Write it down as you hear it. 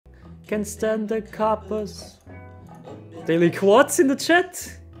Can't stand the coppers. Daily quads in the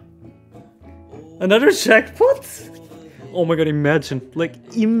chat? Another jackpot? Oh my god, imagine. Like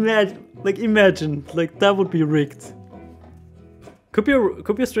imagine. Like that would be rigged. Could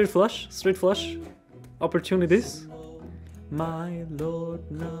be a straight flush. Straight flush. Opportunities. My lord,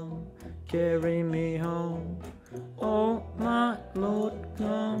 now carry me home. Oh my lord,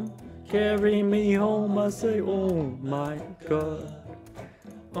 now carry me home. I say, oh my god.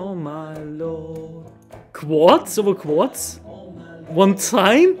 Oh my lord. Quads over quads? One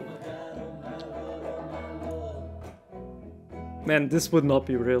time? Man, this would not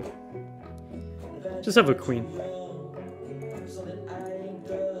be real. Just have a queen.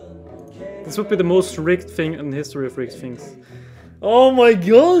 This would be the most rigged thing in the history of rigged things. Oh my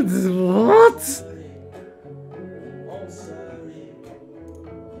god! What?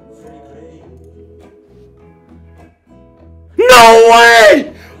 No way!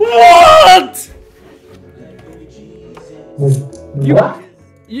 What?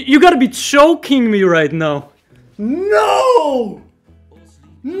 You gotta be choking me right now. No!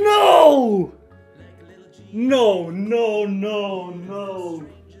 No! No, no, no, no.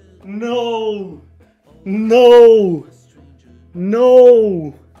 No! No!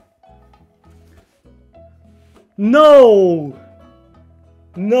 No! No!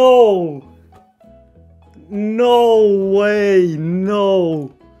 No! No way!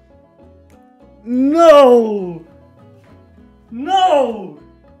 No! No! No!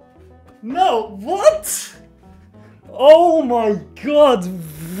 No! What? Oh my god!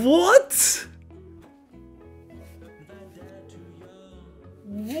 What?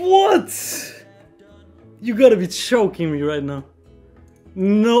 What? You gotta be choking me right now.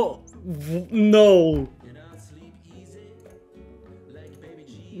 No. No.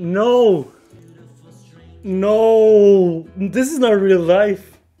 No. No. This is not real life.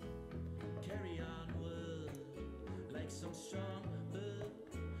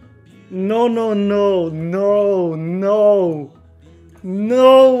 No, no, no, no, no.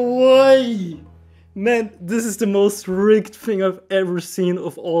 No way. Man, this is the most rigged thing I've ever seen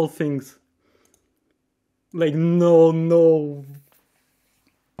of all things. Like, no, no.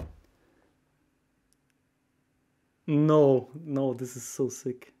 No, no, this is so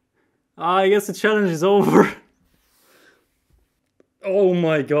sick. I guess the challenge is over. Oh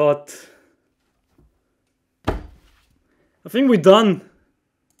my god. I think we're done.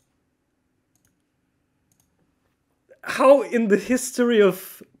 How in the history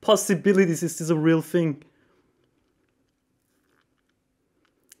of possibilities is this a real thing?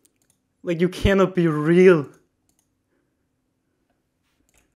 Like, you cannot be real.